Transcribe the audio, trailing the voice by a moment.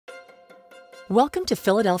Welcome to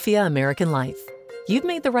Philadelphia American Life. You've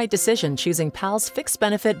made the right decision choosing PAL's fixed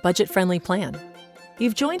benefit budget-friendly plan.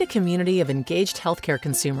 You've joined a community of engaged healthcare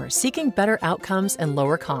consumers seeking better outcomes and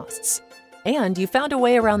lower costs. And you found a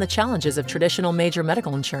way around the challenges of traditional major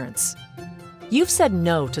medical insurance. You've said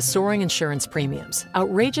no to soaring insurance premiums,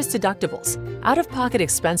 outrageous deductibles, out-of-pocket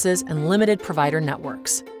expenses, and limited provider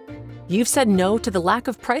networks. You've said no to the lack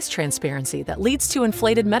of price transparency that leads to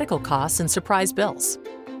inflated medical costs and surprise bills.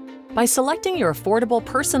 By selecting your affordable,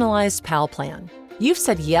 personalized PAL plan, you've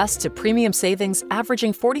said yes to premium savings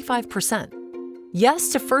averaging 45%. Yes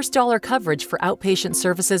to first dollar coverage for outpatient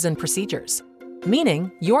services and procedures, meaning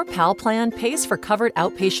your PAL plan pays for covered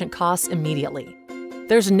outpatient costs immediately.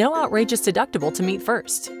 There's no outrageous deductible to meet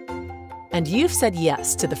first. And you've said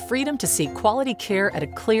yes to the freedom to seek quality care at a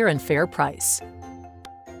clear and fair price.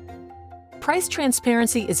 Price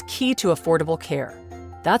transparency is key to affordable care.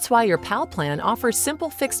 That's why your PAL plan offers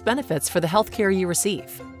simple fixed benefits for the healthcare you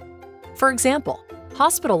receive. For example,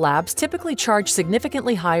 hospital labs typically charge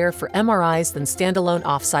significantly higher for MRIs than standalone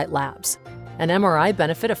off-site labs. An MRI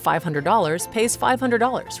benefit of $500 pays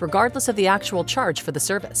 $500 regardless of the actual charge for the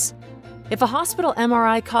service. If a hospital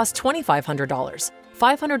MRI costs $2,500,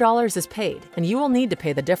 $500 is paid, and you will need to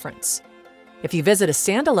pay the difference. If you visit a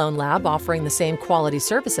standalone lab offering the same quality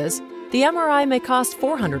services, the MRI may cost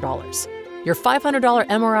 $400. Your $500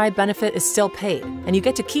 MRI benefit is still paid, and you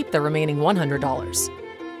get to keep the remaining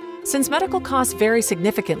 $100. Since medical costs vary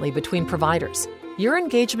significantly between providers, your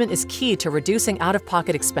engagement is key to reducing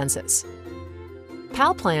out-of-pocket expenses.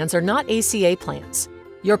 PAL plans are not ACA plans.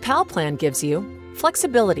 Your PAL plan gives you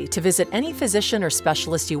flexibility to visit any physician or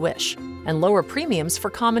specialist you wish, and lower premiums for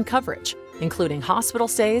common coverage, including hospital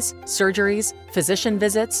stays, surgeries, physician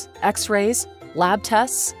visits, x-rays, lab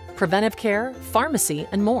tests, preventive care, pharmacy,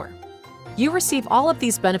 and more. You receive all of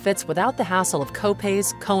these benefits without the hassle of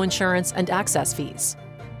copays, coinsurance, and access fees.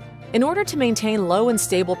 In order to maintain low and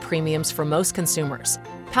stable premiums for most consumers,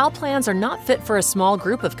 PAL plans are not fit for a small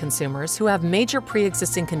group of consumers who have major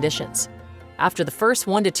pre-existing conditions. After the first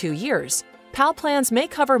 1 to 2 years, PAL plans may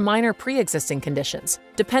cover minor pre-existing conditions,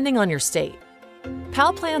 depending on your state.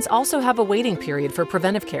 PAL plans also have a waiting period for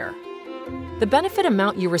preventive care. The benefit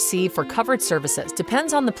amount you receive for covered services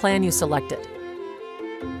depends on the plan you selected.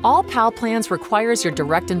 All PAL plans requires your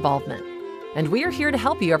direct involvement, and we are here to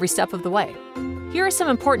help you every step of the way. Here are some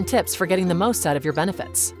important tips for getting the most out of your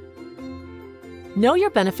benefits. Know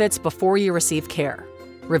your benefits before you receive care.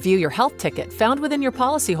 Review your health ticket found within your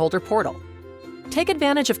policyholder portal. Take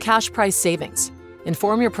advantage of cash price savings.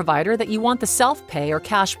 Inform your provider that you want the self-pay or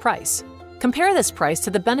cash price. Compare this price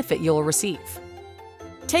to the benefit you'll receive.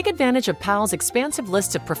 Take advantage of PAL's expansive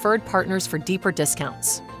list of preferred partners for deeper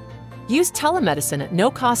discounts. Use telemedicine at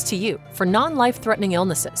no cost to you for non-life-threatening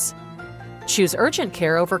illnesses. Choose urgent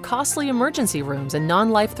care over costly emergency rooms in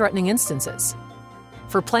non-life-threatening instances.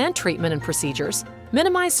 For planned treatment and procedures,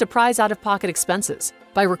 minimize surprise out-of-pocket expenses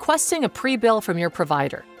by requesting a pre-bill from your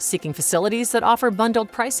provider, seeking facilities that offer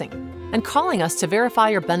bundled pricing, and calling us to verify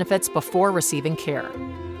your benefits before receiving care.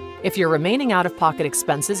 If your remaining out-of-pocket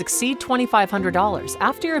expenses exceed $2,500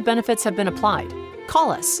 after your benefits have been applied,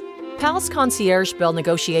 call us. PAL's Concierge Bill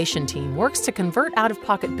Negotiation Team works to convert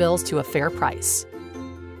out-of-pocket bills to a fair price.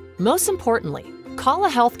 Most importantly, call a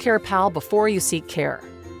healthcare PAL before you seek care.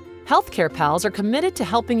 Healthcare PALs are committed to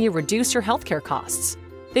helping you reduce your healthcare costs.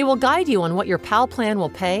 They will guide you on what your PAL plan will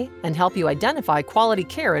pay and help you identify quality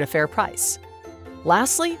care at a fair price.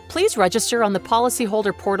 Lastly, please register on the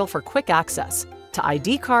policyholder portal for quick access to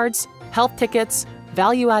ID cards, health tickets,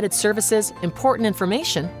 value-added services, important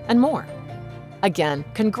information, and more. Again,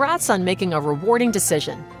 congrats on making a rewarding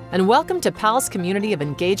decision, and welcome to PAL's community of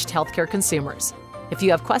engaged healthcare consumers. If you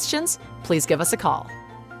have questions, please give us a call.